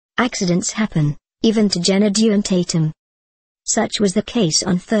Accidents happen, even to Jenna, Dewan, Tatum. Such was the case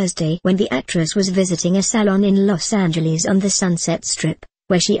on Thursday when the actress was visiting a salon in Los Angeles on the Sunset Strip,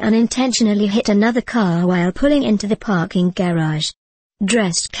 where she unintentionally hit another car while pulling into the parking garage.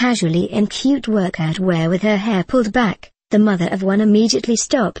 Dressed casually in cute workout wear with her hair pulled back, the mother of one immediately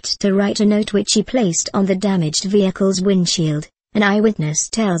stopped to write a note which she placed on the damaged vehicle's windshield, an eyewitness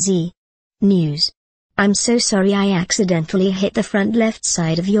tells E! News. "I'm so sorry I accidentally hit the front left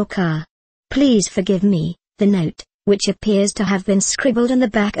side of your car. Please forgive me," the note, which appears to have been scribbled on the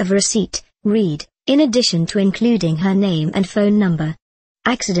back of a receipt, read, in addition to including her name and phone number.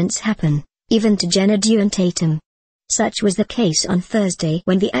 Accidents happen, even to Jenna, Dewan, Tatum. Such was the case on Thursday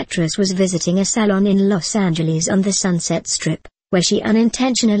when the actress was visiting a salon in Los Angeles on the Sunset Strip, where she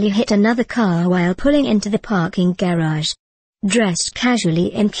unintentionally hit another car while pulling into the parking garage. Dressed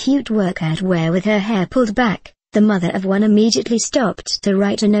casually in cute workout wear with her hair pulled back, the mother of one immediately stopped to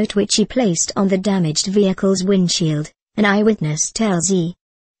write a note which she placed on the damaged vehicle's windshield, an eyewitness tells E!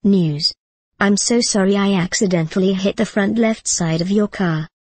 News. "I'm so sorry I accidentally hit the front left side of your car.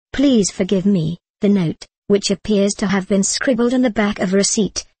 Please forgive me," the note, which appears to have been scribbled on the back of a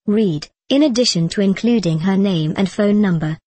receipt, read, in addition to including her name and phone number.